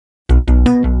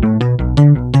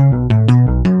Welcome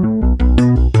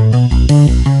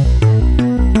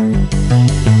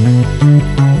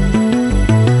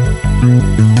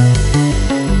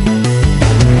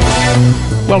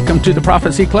to the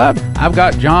Prophecy Club. I've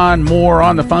got John Moore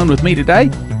on the phone with me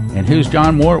today. And who's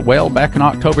John Moore? Well, back in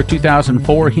October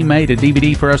 2004, he made a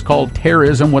DVD for us called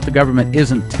Terrorism, What the Government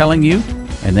Isn't Telling You.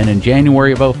 And then in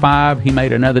January of 2005, he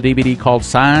made another DVD called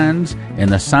Signs in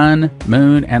the Sun,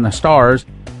 Moon, and the Stars.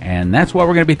 And that's what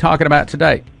we're going to be talking about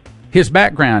today. His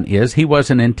background is he was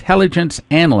an intelligence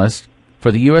analyst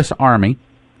for the U.S. Army.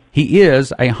 He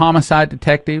is a homicide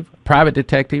detective, private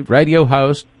detective, radio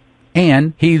host,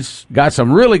 and he's got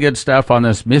some really good stuff on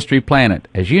this mystery planet.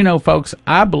 As you know, folks,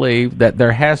 I believe that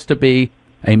there has to be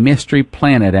a mystery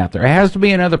planet out there. There has to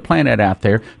be another planet out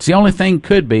there. It's the only thing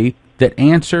could be that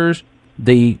answers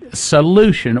the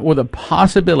solution or the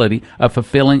possibility of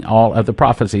fulfilling all of the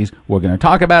prophecies. We're going to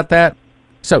talk about that.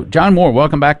 So, John Moore,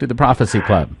 welcome back to the Prophecy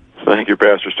Club. Thank you,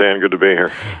 Pastor Stan. Good to be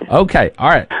here. Okay, all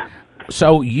right.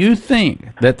 So you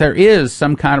think that there is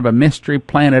some kind of a mystery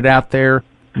planet out there,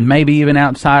 maybe even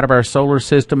outside of our solar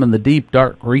system in the deep,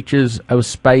 dark reaches of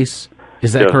space.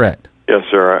 Is that correct? Yes,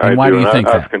 sir. And why do you think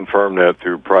that? I've confirmed that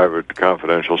through private,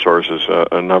 confidential sources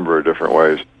a number of different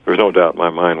ways. There's no doubt in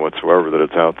my mind whatsoever that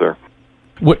it's out there.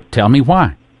 Tell me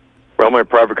why. Well, my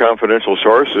private, confidential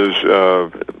sources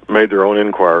made their own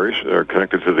inquiries. They're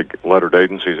connected to the lettered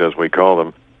agencies, as we call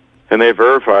them. And they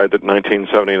verified that in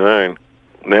 1979,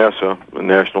 NASA, the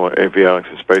National Avionics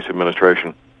and Space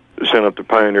Administration, sent up the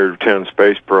Pioneer 10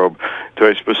 space probe to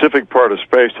a specific part of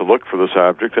space to look for this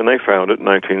object, and they found it in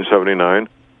 1979,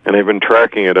 and they've been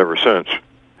tracking it ever since.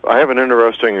 I have an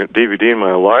interesting DVD in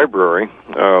my library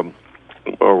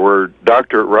where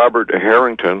Dr. Robert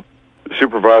Harrington,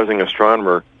 supervising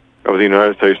astronomer of the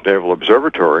United States Naval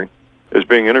Observatory, is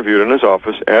being interviewed in his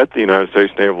office at the United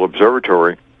States Naval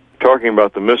Observatory, talking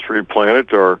about the mystery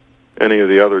planet or any of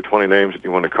the other 20 names that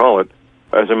you want to call it,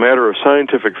 as a matter of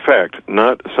scientific fact,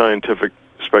 not scientific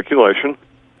speculation,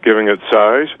 giving it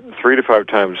size, 3 to 5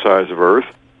 times the size of Earth,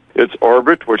 its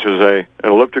orbit, which is an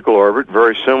elliptical orbit,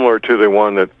 very similar to the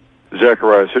one that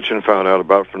Zecharia Sitchin found out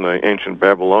about from the ancient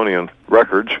Babylonian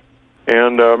records,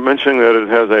 and mentioning that it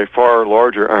has a far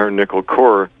larger iron-nickel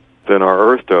core than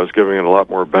our Earth does, giving it a lot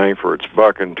more bang for its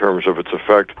buck in terms of its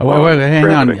effect. Wait, hang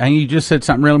on. And you just said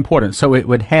something real important. So it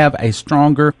would have a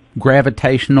stronger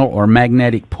gravitational or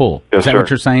magnetic pull. Yes, Is that sir. what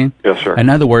you're saying? Yes, sir. In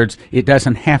other words, it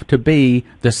doesn't have to be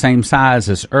the same size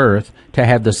as Earth to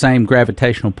have the same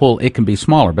gravitational pull. It can be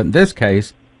smaller. But in this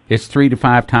case, it's 3 to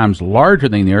 5 times larger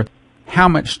than the Earth. How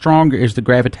much stronger is the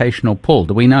gravitational pull?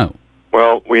 Do we know?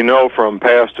 Well, we know from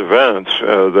past events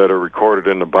that are recorded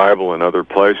in the Bible and other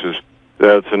places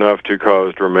that's enough to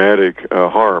cause dramatic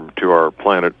harm to our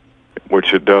planet,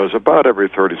 which it does about every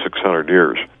 3,600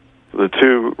 years. The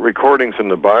two recordings in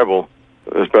the Bible,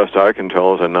 as best I can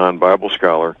tell as a non-Bible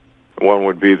scholar, one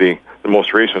would be the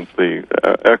most recent, the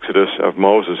Exodus of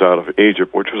Moses out of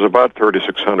Egypt, which was about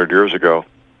 3,600 years ago,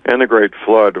 and the Great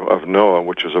Flood of Noah,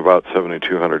 which was about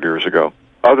 7,200 years ago.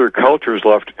 Other cultures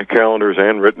left calendars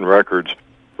and written records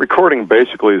recording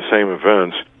basically the same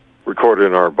events recorded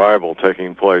in our Bible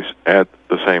taking place at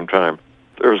the same time.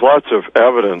 There's lots of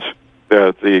evidence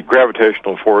that the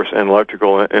gravitational force and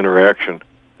electrical interaction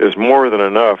is more than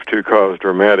enough to cause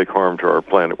dramatic harm to our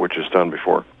planet, which is done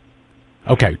before.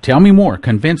 Okay, tell me more.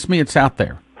 Convince me it's out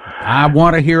there. I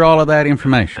want to hear all of that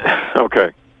information. Okay.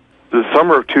 The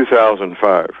summer of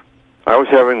 2005, I was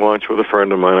having lunch with a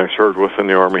friend of mine I served with in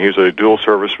the Army. He's a dual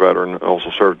service veteran,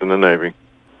 also served in the Navy.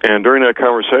 And during that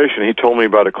conversation, he told me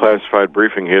about a classified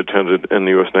briefing he attended in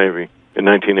the U.S. Navy in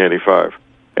 1985.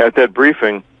 At that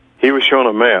briefing, he was shown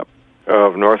a map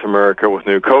of North America with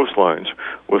new coastlines,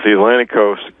 with the Atlantic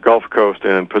coast, Gulf Coast,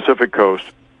 and Pacific coast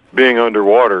being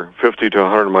underwater 50 to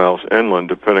 100 miles inland,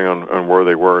 depending on where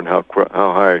they were and how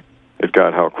high it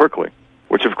got, how quickly,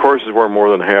 which, of course, is where more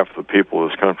than half the people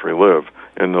of this country live,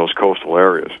 in those coastal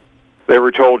areas. They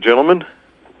were told, gentlemen,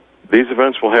 these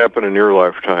events will happen in your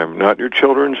lifetime, not your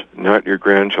children's, not your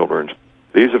grandchildren's.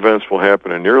 These events will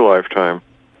happen in your lifetime,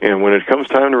 and when it comes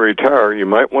time to retire, you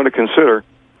might want to consider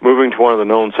moving to one of the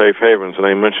known safe havens, and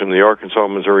I mentioned the Arkansas,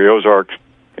 Missouri Ozarks,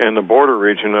 and the border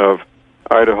region of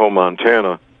Idaho,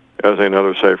 Montana, as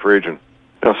another safe region.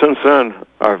 Now, since then,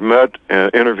 I've met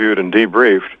and interviewed and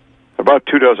debriefed about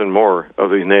 24 more of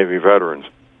these Navy veterans,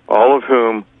 all of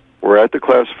whom were at the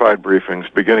classified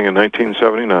briefings beginning in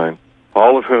 1979,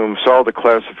 all of whom saw the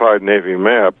classified Navy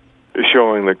map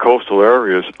showing the coastal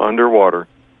areas underwater,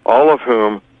 all of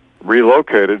whom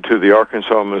relocated to the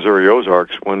Arkansas, Missouri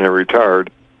Ozarks when they retired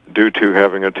due to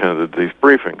having attended these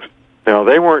briefings. Now,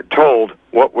 they weren't told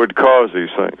what would cause these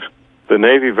things. The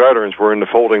Navy veterans were in the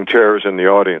folding chairs in the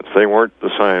audience. They weren't the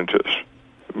scientists.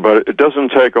 But it doesn't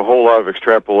take a whole lot of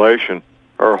extrapolation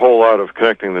or a whole lot of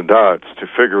connecting the dots to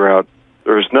figure out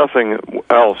there's nothing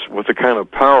else with the kind of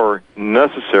power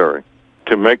necessary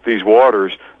to make these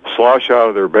waters slosh out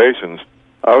of their basins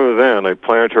other than a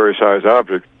planetary-sized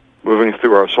object moving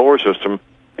through our solar system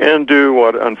and do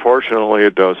what, unfortunately,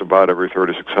 it does about every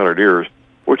 3,600 years,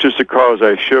 which is to cause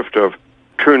a shift of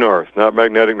true north, not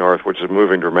magnetic north, which is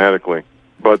moving dramatically,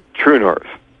 but true north.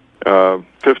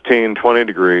 15, 20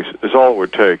 degrees is all it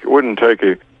would take. It wouldn't take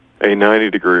a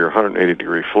 90-degree or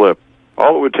 180-degree flip.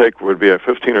 All it would take would be a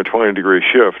 15 or 20-degree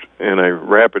shift in a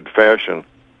rapid fashion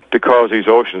to cause these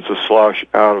oceans to slosh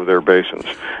out of their basins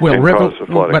and cause the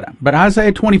flooding. But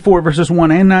Isaiah 24 verses 1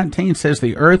 and 19 says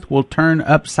the earth will turn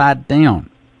upside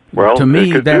down. Well, to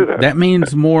me, that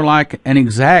means more like an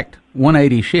exact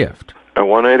 180 shift. A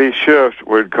 180 shift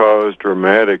would cause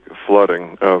dramatic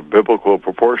flooding of biblical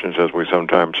proportions, as we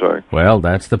sometimes say. Well,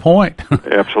 that's the point.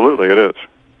 Absolutely, it is.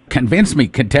 Convince me.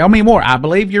 Tell me more. I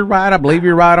believe you're right.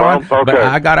 Okay. But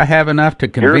I got to have enough to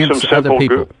convince other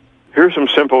people. Here's some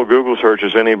simple Google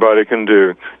searches anybody can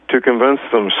do to convince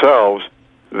themselves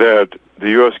that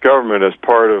the U.S. government, as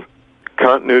part of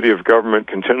continuity of government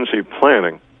contingency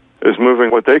planning, is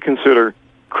moving what they consider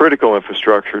critical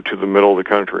infrastructure to the middle of the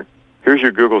country. Here's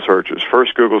your Google searches.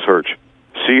 First Google search,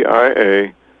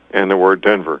 CIA and the word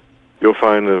Denver. You'll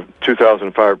find the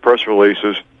 2005 press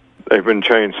releases. They've been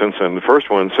changed since then. The first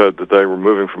one said that they were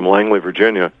moving from Langley,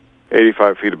 Virginia,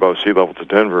 85 feet above sea level to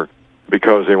Denver,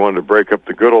 because they wanted to break up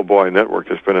the good old boy network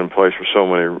that's been in place for so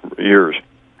many years.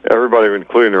 Everybody,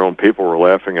 including their own people, were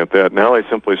laughing at that. Now they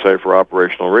simply say for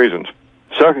operational reasons.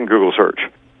 Second Google search,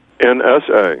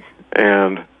 NSA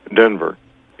and Denver,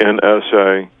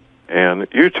 NSA and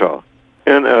Utah,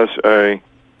 NSA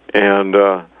and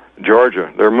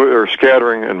Georgia. They're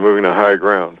scattering and moving to high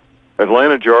ground.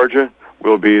 Atlanta, Georgia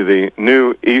will be the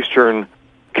new eastern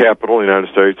capital of the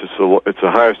United States. It's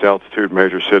the highest altitude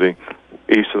major city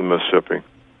east of the Mississippi.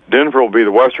 Denver will be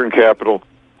the western capital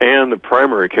and the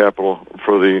primary capital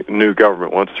for the new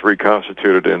government once it's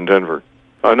reconstituted in Denver.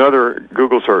 Another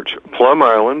Google search, Plum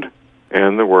Island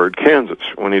and the word Kansas.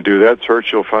 When you do that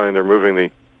search, you'll find they're moving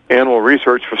the animal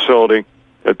research facility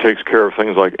that takes care of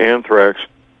things like anthrax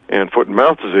and foot and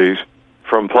mouth disease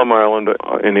from Plum Island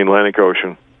in the Atlantic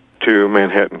Ocean to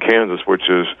Manhattan, Kansas, which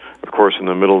is, of course, in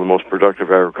the middle of the most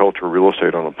productive agricultural real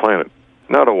estate on the planet.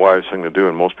 Not a wise thing to do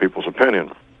in most people's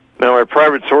opinion. Now, my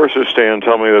private sources, Stan,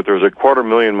 tell me that there's a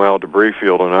 250,000-mile debris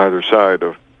field on either side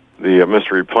of the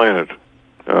Mystery Planet,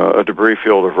 a debris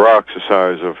field of rocks the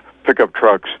size of pickup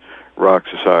trucks, rocks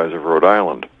the size of Rhode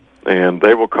Island, and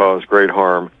they will cause great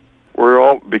harm.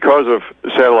 Because of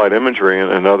satellite imagery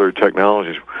and other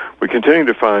technologies, we continue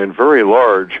to find very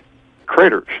large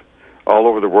craters all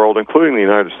over the world, including the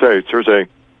United States. There's a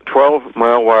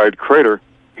 12-mile-wide crater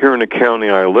here in the county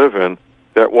I live in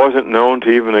that wasn't known to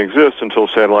even exist until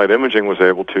satellite imaging was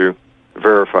able to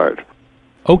verify it.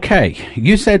 Okay,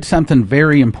 you said something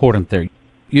very important there.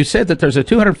 You said that there's a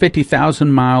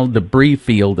 250,000-mile debris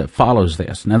field that follows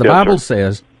this. Now, the Bible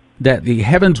says that the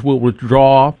heavens will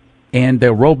withdraw and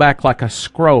they'll roll back like a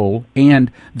scroll,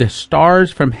 and the stars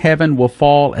from heaven will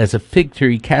fall as a fig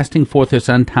tree casting forth its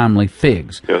untimely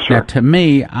figs. Yes, sir. Now, to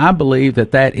me, I believe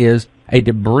that is a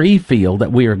debris field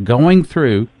that we are going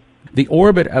through. The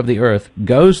orbit of the Earth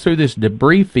goes through this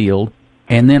debris field,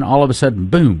 and then all of a sudden,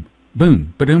 boom,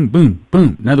 boom, ba-doom, boom,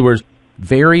 boom. In other words,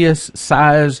 various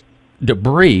size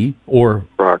debris or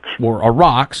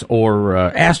rocks or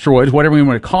asteroids, whatever we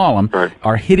want to call them, right,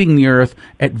 are hitting the Earth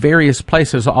at various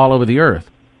places all over the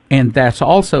Earth. And that's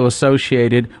also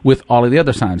associated with all of the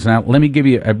other signs. Now, let me give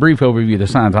you a brief overview of the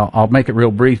signs. I'll make it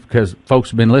real brief because folks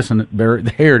have been listening. They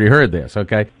already heard this,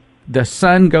 okay? The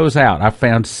sun goes out. I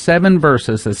found 7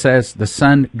 verses that says the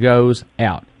sun goes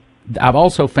out. I've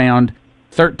also found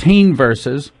 13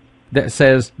 verses that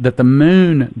says that the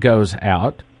moon goes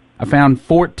out. I found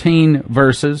 14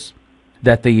 verses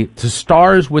that the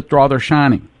stars withdraw their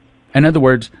shining. In other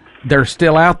words, they're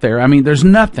still out there. I mean, there's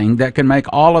nothing that can make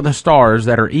all of the stars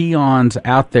that are eons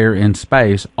out there in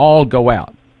space all go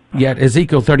out. Yet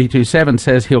Ezekiel 32:7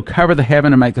 says he'll cover the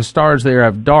heaven and make the stars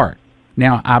thereof dark.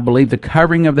 Now, I believe the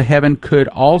covering of the heaven could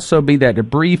also be that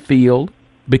debris field,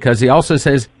 because he also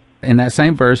says in that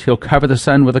same verse he'll cover the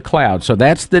sun with a cloud. So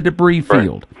that's the debris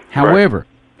field. Right. However,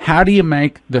 how do you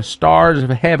make the stars of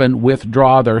heaven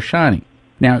withdraw their shining?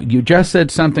 Now, you just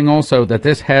said something also that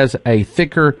this has a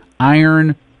thicker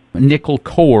iron nickel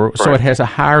core, so it has a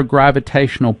higher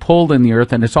gravitational pull than the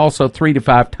Earth, and it's also 3 to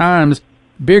 5 times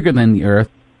bigger than the Earth.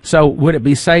 So would it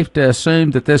be safe to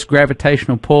assume that this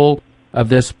gravitational pull of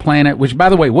this planet, which, by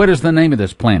the way, what is the name of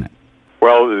this planet?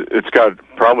 Well, it's got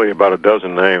probably about a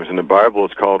dozen names. In the Bible,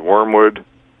 it's called Wormwood.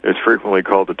 It's frequently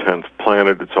called the 10th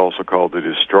planet. It's also called the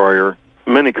Destroyer.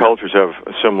 Many cultures have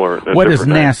a similar... What is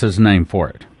NASA's name for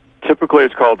it? Typically,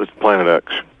 it's called the Planet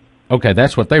X. Okay,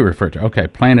 that's what they refer to. Okay,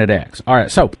 Planet X. All right,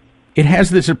 so it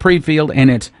has this debris field, and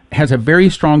it has a very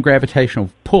strong gravitational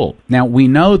pull. Now, we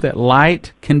know that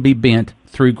light can be bent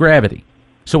through gravity.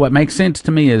 So what makes sense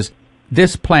to me is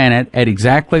this planet, at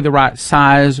exactly the right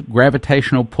size,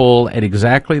 gravitational pull, at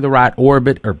exactly the right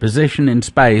orbit or position in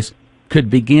space, could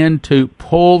begin to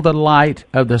pull the light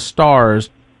of the stars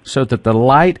so that the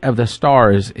light of the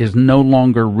stars is no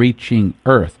longer reaching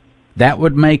Earth. That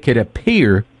would make it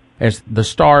appear as the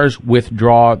stars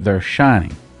withdraw their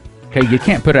shining. Okay, you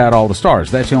can't put out all the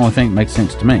stars. That's the only thing that makes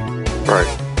sense to me. Right.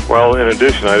 Well, in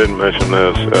addition, I didn't mention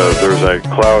this. There's a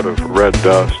cloud of red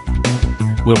dust.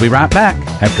 We'll be right back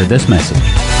after this message.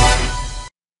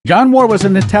 John Moore was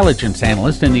an intelligence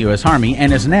analyst in the U.S. Army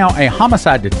and is now a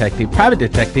homicide detective, private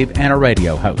detective, and a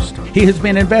radio host. He has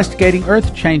been investigating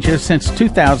Earth changes since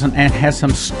 2000 and has some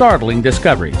startling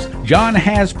discoveries. John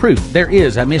has proof there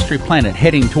is a mystery planet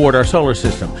heading toward our solar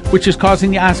system, which is causing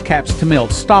the ice caps to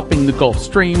melt, stopping the Gulf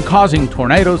Stream, causing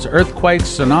tornadoes, earthquakes,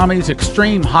 tsunamis,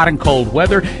 extreme hot and cold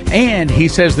weather, and he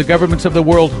says the governments of the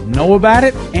world know about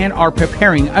it and are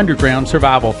preparing underground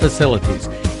survival facilities.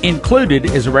 Included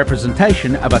is a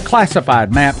representation of a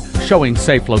classified map showing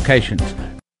safe locations.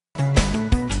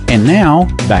 And now,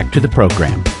 back to the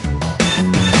program.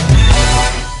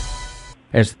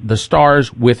 As the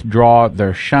stars withdraw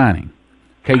their shining.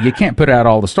 Okay, you can't put out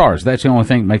all the stars. That's the only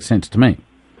thing that makes sense to me.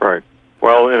 Right.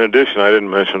 Well, in addition, I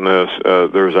didn't mention this.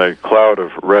 There's a cloud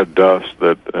of red dust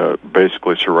that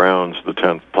basically surrounds the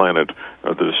 10th planet,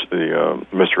 the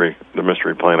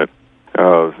mystery planet.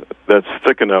 That's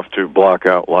thick enough to block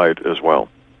out light as well.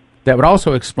 That would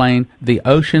also explain the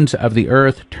oceans of the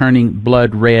Earth turning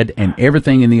blood red and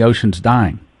everything in the oceans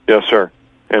dying. Yes, sir.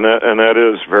 And that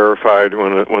is verified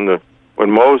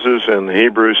when Moses and the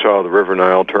Hebrews saw the River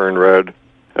Nile turn red.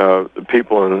 The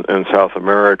people in South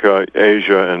America,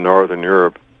 Asia, and Northern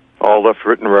Europe all left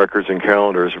written records and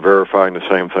calendars verifying the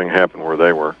same thing happened where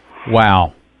they were.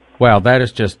 Wow, that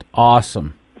is just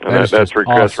awesome. And that's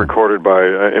recorded by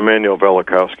Emmanuel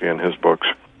Velikovsky in his books.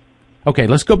 Okay,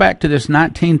 let's go back to this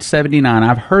 1979.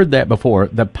 I've heard that before.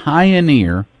 The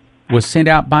Pioneer was sent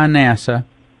out by NASA,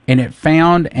 and it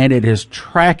found and it is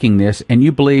tracking this, and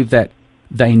you believe that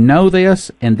they know this,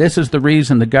 and this is the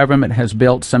reason the government has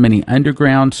built so many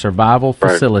underground survival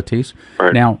facilities.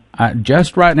 Right. Now,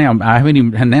 just right now, I haven't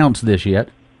even announced this yet,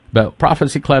 but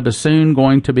Prophecy Club is soon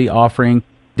going to be offering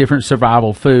different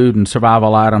survival food and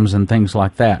survival items and things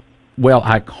like that. Well,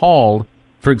 I called,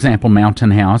 for example,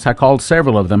 Mountain House. I called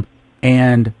several of them,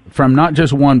 and from not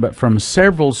just one, but from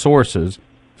several sources.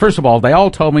 First of all, they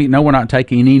all told me, no, we're not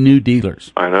taking any new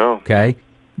dealers. I know. Okay?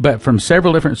 But from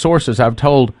several different sources, I've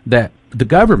told that the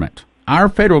government, our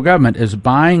federal government, is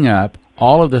buying up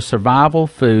all of the survival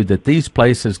food that these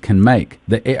places can make.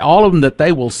 All of them that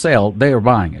they will sell, they are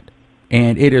buying it.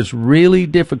 And it is really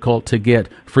difficult to get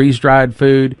freeze-dried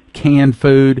food, canned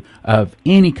food of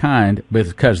any kind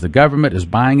because the government is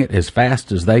buying it as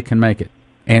fast as they can make it.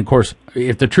 And, of course,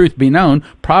 if the truth be known,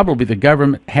 probably the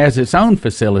government has its own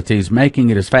facilities making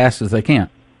it as fast as they can.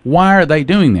 Why are they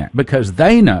doing that? Because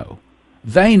they know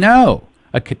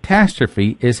a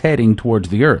catastrophe is heading towards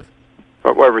the Earth.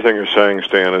 Well, everything you're saying,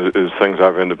 Stan, is things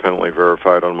I've independently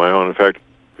verified on my own. In fact,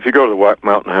 if you go to the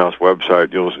Mountain House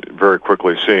website, you'll very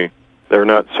quickly see they're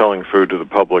not selling food to the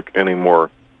public anymore.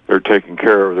 They're taking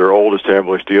care of their old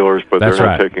established dealers, but they're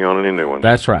not taking on any new ones.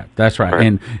 That's right.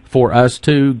 And for us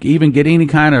to even get any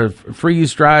kind of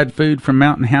freeze-dried food from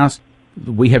Mountain House,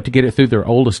 we have to get it through their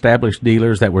old established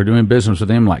dealers that were doing business with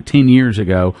them like 10 years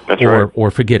ago,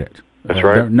 or forget it. That's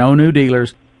right. No new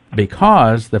dealers,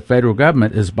 because the federal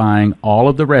government is buying all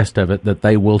of the rest of it that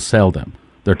they will sell them.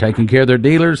 They're taking care of their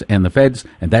dealers and the feds,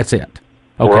 and that's it.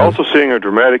 Okay. We're also seeing a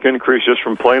dramatic increase just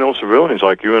from plain old civilians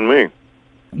like you and me.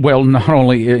 Well, not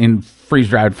only in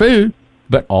freeze-dried food,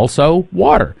 but also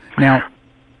water. Now,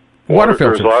 water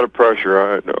filters. There's a lot of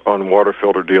pressure on water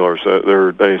filter dealers.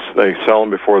 They sell them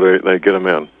before they get them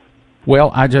in.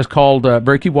 Well, I just called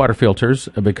Berkey Water Filters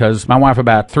because my wife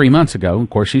about 3 months ago, of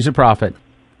course she's a prophet,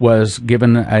 was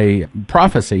given a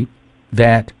prophecy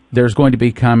that there's going to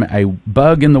become a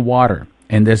bug in the water.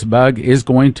 And this bug is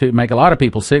going to make a lot of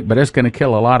people sick, but it's going to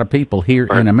kill a lot of people here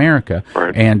in America.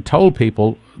 Right. And told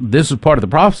people, this is part of the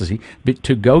prophecy,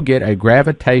 to go get a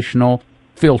gravitational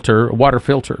filter, water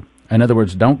filter. In other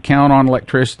words, don't count on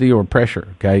electricity or pressure,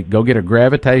 okay? Go get a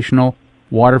gravitational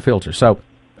water filter. So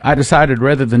I decided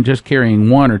rather than just carrying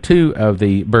one or two of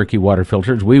the Berkey water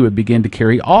filters, we would begin to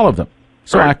carry all of them.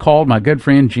 So I called my good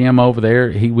friend Jim over there.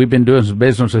 We've been doing some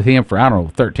business with him for,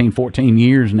 13, 14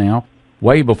 years now,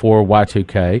 way before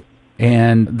Y2K.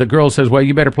 And the girl says, well,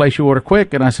 you better place your order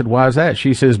quick. And I said, why is that?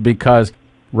 She says, because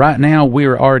right now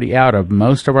we're already out of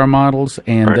most of our models,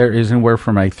 and there is anywhere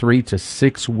from a 3 to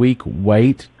 6 week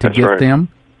wait to get them.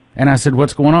 And I said,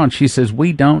 what's going on? She says,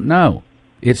 we don't know.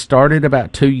 It started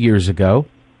about 2 years ago.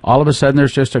 All of a sudden,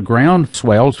 there's just a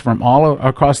groundswell from all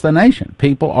across the nation.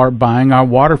 People are buying our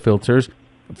water filters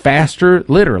faster,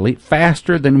 literally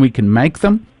faster than we can make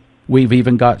them. We've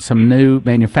even got some new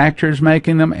manufacturers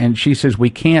making them, and she says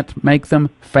we can't make them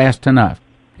fast enough.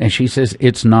 And she says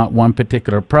it's not one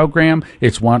particular program,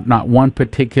 it's not one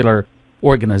particular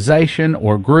organization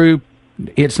or group.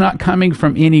 It's not coming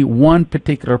from any one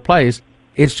particular place.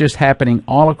 It's just happening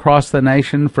all across the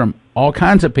nation from all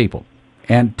kinds of people.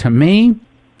 And to me,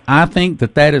 I think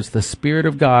that is the Spirit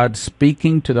of God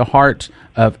speaking to the hearts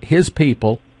of His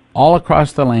people all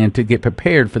across the land to get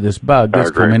prepared for this bug that's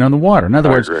coming on the water. In other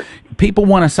words, people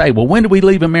want to say, well, when do we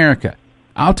leave America?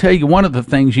 I'll tell you, one of the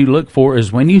things you look for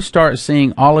is when you start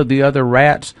seeing all of the other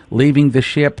rats leaving the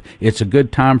ship, it's a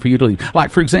good time for you to leave.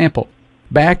 Like, for example,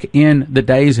 back in the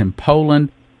days in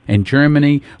Poland and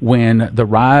Germany, when the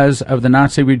rise of the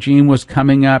Nazi regime was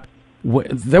coming up,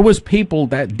 there was people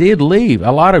that did leave.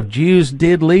 A lot of Jews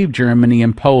did leave Germany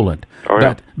and Poland.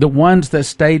 But the ones that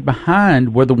stayed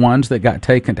behind were the ones that got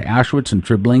taken to Auschwitz and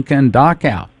Treblinka and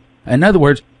Dachau. In other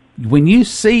words, when you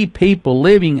see people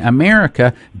leaving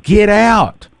America, get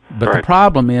out. But the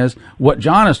problem is, what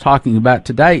John is talking about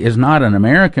today is not an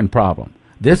American problem.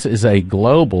 This is a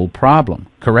global problem,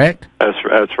 correct? That's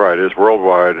right. It's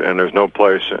worldwide, and there's no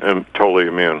place totally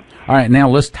immune. All right, now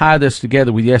let's tie this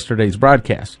together with yesterday's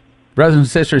broadcast. Brothers and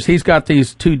sisters, he's got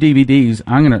these 2 DVDs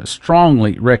I'm going to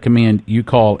strongly recommend you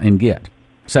call and get.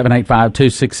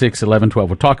 785-266-1112.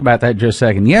 We'll talk about that in just a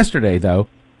second. Yesterday, though,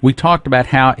 we talked about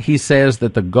how he says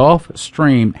that the Gulf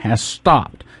Stream has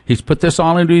stopped. He's put this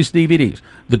all into his DVDs.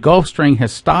 The Gulf Stream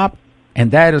has stopped,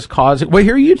 and that is causing... Well,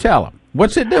 here you tell him.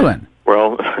 What's it doing?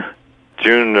 Well,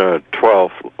 June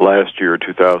 12th last year,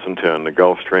 2010, the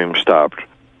Gulf Stream stopped.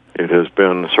 It has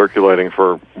been circulating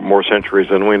for more centuries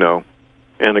than we know.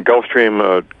 And the Gulf Stream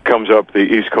comes up the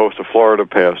east coast of Florida,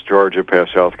 past Georgia,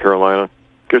 past South Carolina,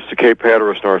 gets to Cape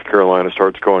Hatteras, North Carolina,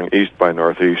 starts going east by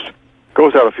northeast,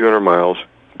 goes out a few hundred miles,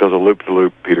 does a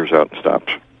loop-to-loop, peters out, and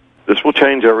stops. This will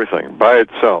change everything by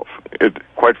itself.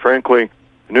 Quite frankly,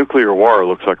 nuclear war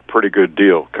looks like a pretty good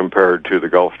deal compared to the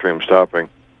Gulf Stream stopping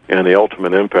and the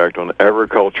ultimate impact on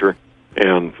agriculture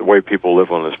and the way people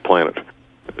live on this planet.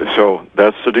 So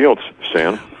that's the deal,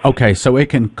 Stan. Okay, so it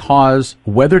can cause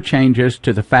weather changes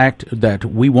to the fact that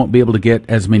we won't be able to get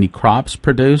as many crops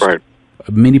produced. Right.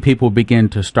 Many people begin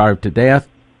to starve to death,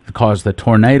 cause the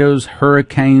tornadoes,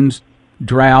 hurricanes,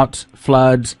 droughts,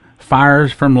 floods,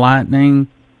 fires from lightning,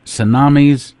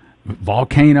 tsunamis,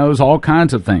 volcanoes, all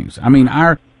kinds of things. I mean,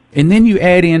 and then you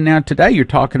add in now today, you're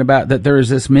talking about that there is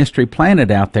this mystery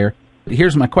planet out there.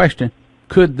 Here's my question.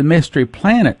 Could the mystery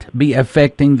planet be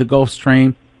affecting the Gulf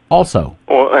Stream also?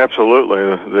 Well, absolutely.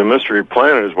 The mystery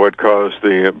planet is what caused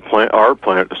our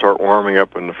planet to start warming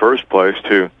up in the first place,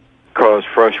 to cause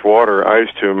fresh water ice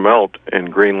to melt in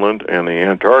Greenland and the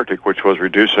Antarctic, which was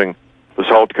reducing the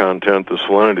salt content, the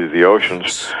salinity of the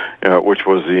oceans, which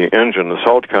was the engine. The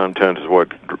salt content is what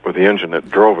the engine that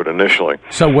drove it initially.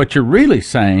 So what you're really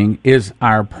saying is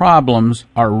our problems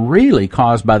are really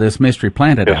caused by this mystery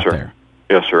planet out there.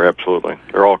 Yes, sir, absolutely.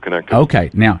 They're all connected. Okay,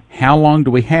 now, how long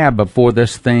do we have before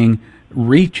this thing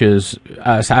reaches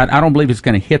us? I don't believe it's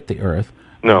going to hit the Earth.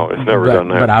 No, it's never done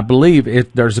that. But I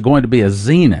believe there's going to be a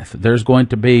zenith. There's going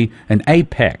to be an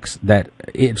apex that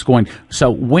it's going... So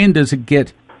when does it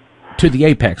get to the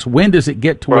apex? When does it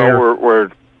get to where... Well,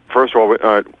 first of all,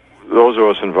 those of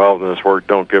us involved in this work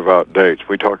don't give out dates.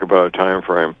 We talk about a time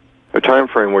frame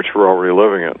which we're already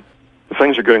living in. The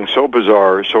things are getting so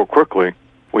bizarre so quickly.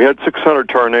 We had 600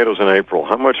 tornadoes in April.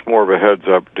 How much more of a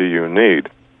heads-up do you need?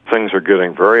 Things are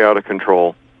getting very out of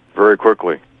control very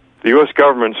quickly. The U.S.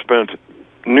 government spent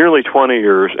nearly 20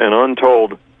 years and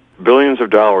untold billions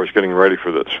of dollars getting ready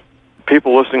for this.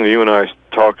 People listening to you and I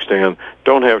talk, Stan,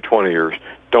 don't have 20 years,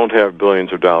 don't have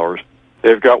billions of dollars.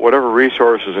 They've got whatever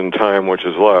resources and time which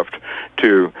is left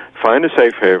to find a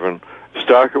safe haven,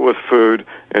 stock it with food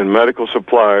and medical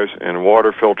supplies and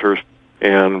water filters,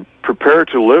 and prepare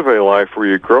to live a life where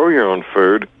you grow your own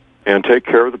food and take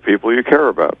care of the people you care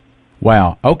about.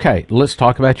 Wow. Okay, let's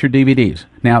talk about your DVDs.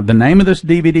 Now, the name of this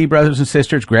DVD, brothers and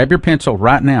sisters, grab your pencil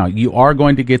right now. You are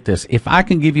going to get this. If I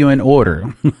can give you an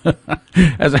order,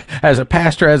 as a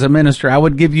pastor, as a minister, I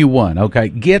would give you one, okay?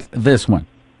 Get this one.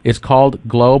 It's called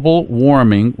Global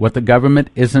Warming, What the Government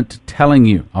Isn't Telling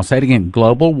You. I'll say it again,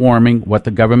 Global Warming, What the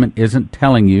Government Isn't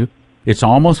Telling You. It's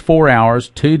almost 4 hours,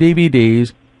 2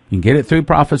 DVDs. You can get it through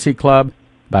Prophecy Club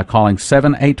by calling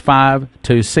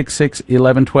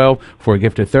 785-266-1112 for a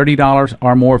gift of $30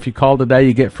 or more. If you call today,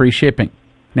 you get free shipping.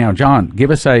 Now, John, give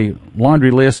us a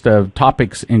laundry list of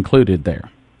topics included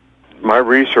there. My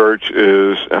research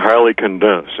is highly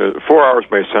condensed. 4 hours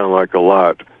may sound like a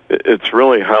lot. It's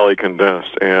really highly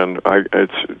condensed, and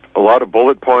it's a lot of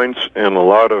bullet points and a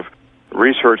lot of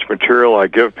research material I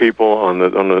give people on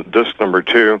the disc number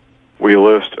 2. We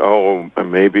list,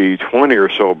 maybe 20 or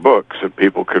so books that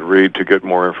people could read to get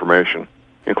more information,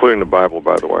 including the Bible,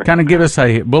 by the way. Kind of give us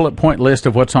a bullet point list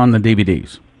of what's on the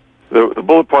DVDs. The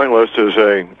bullet point list is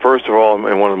first of all,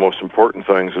 and one of the most important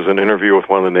things, is an interview with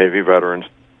one of the Navy veterans,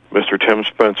 Mr. Tim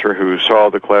Spencer, who saw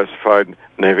the classified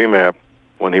Navy map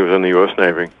when he was in the U.S.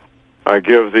 Navy. I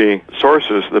give the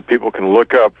sources that people can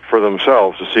look up for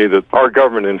themselves to see that our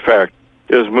government, in fact,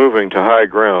 is moving to high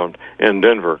ground in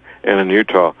Denver and in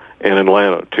Utah and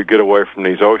Atlanta to get away from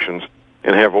these oceans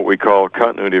and have what we call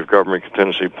continuity of government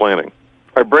contingency planning.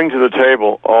 I bring to the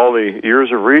table all the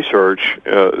years of research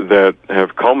that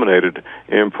have culminated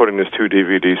in putting this 2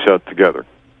 DVD set together.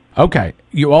 Okay.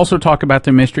 You also talk about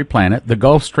the Mystery Planet, the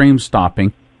Gulf Stream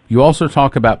stopping. You also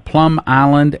talk about Plum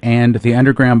Island and the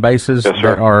underground bases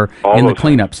that are in the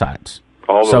cleanup sites.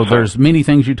 So there's many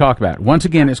things you talk about. Once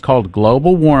again, it's called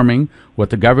Global Warming, What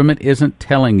the Government Isn't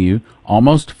Telling You.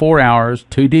 Almost 4 hours,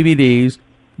 2 DVDs,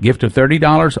 gift of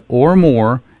 $30 or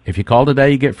more. If you call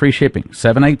today, you get free shipping.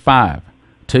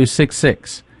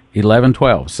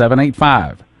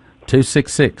 785-266-1112.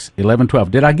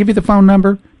 785-266-1112. Did I give you the phone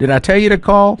number? Did I tell you to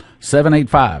call?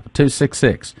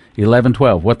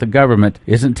 785-266-1112. What the government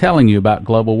isn't telling you about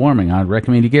global warming. I'd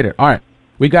recommend you get it. All right.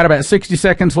 We've got about 60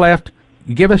 seconds left.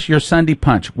 Give us your Sunday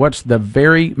punch. What's the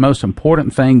very most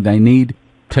important thing they need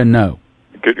to know?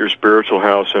 Get your spiritual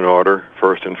house in order,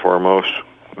 first and foremost.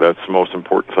 That's the most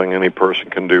important thing any person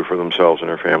can do for themselves and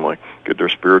their family. Get their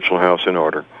spiritual house in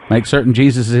order. Make certain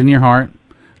Jesus is in your heart.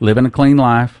 Living a clean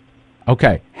life.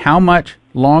 Okay, how much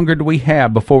longer do we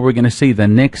have before we're going to see the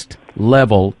next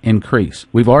level increase?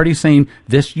 We've already seen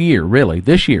this year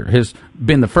has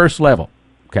been the first level.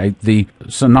 Okay, the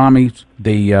tsunamis,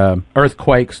 the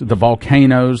earthquakes, the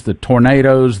volcanoes, the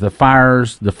tornadoes, the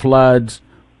fires, the floods.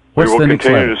 What's the next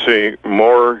level? We will continue to see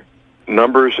more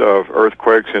numbers of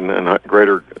earthquakes and a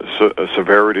greater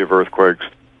severity of earthquakes,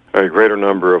 a greater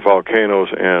number of volcanoes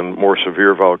and more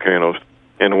severe volcanoes.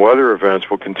 And weather events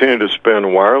will continue to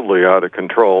spin wildly out of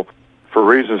control for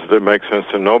reasons that make sense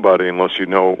to nobody unless you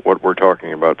know what we're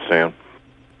talking about, Stan.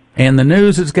 And the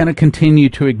news is going to continue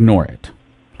to ignore it.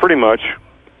 Pretty much.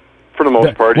 For the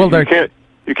most part. You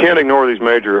can't ignore these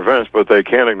major events, but they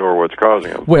can ignore what's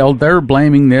causing them. Well, they're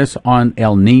blaming this on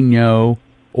El Nino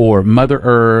or Mother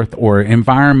Earth or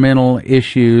environmental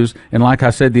issues. And like I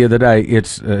said the other day,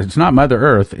 it's not Mother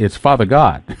Earth, it's Father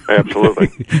God.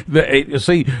 Absolutely.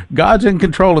 See, God's in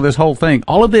control of this whole thing.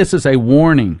 All of this is a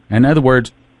warning. In other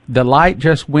words, the light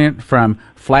just went from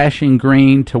flashing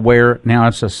green to where now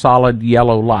it's a solid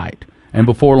yellow light. And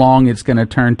before long, it's going to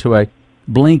turn to a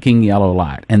blinking yellow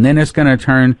light. And then it's going to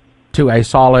turn to a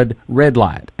solid red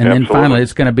light. And Absolutely. Then finally,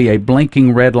 it's going to be a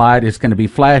blinking red light. It's going to be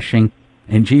flashing,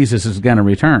 and Jesus is going to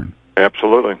return.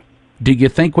 Absolutely. Do you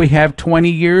think we have 20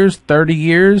 years, 30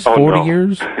 years, 40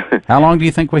 years? How long do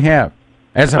you think we have?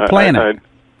 As a planet.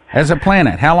 As a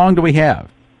planet, how long do we have?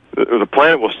 The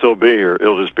planet will still be here.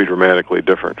 It'll just be dramatically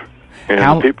different. And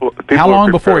How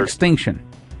long before extinction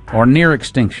or near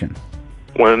extinction?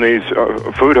 When these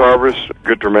food harvests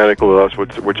get dramatically less,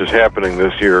 which is happening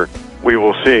this year, we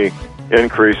will see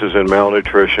increases in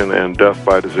malnutrition and death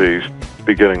by disease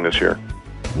beginning this year.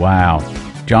 Wow.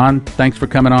 John, thanks for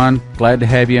coming on. Glad to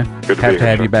have you. Good to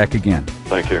have you back again.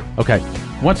 Thank you. Okay.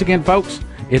 Once again, folks,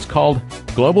 it's called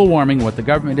Global Warming, What the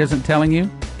Government Isn't Telling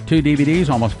You. 2 DVDs,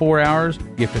 almost 4 hours,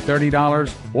 gift of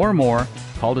 $30 or more.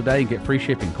 Call today and get free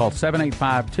shipping. Call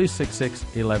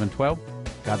 785-266-1112.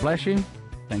 God bless you.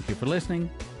 Thank you for listening.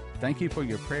 Thank you for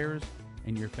your prayers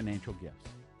and your financial gifts.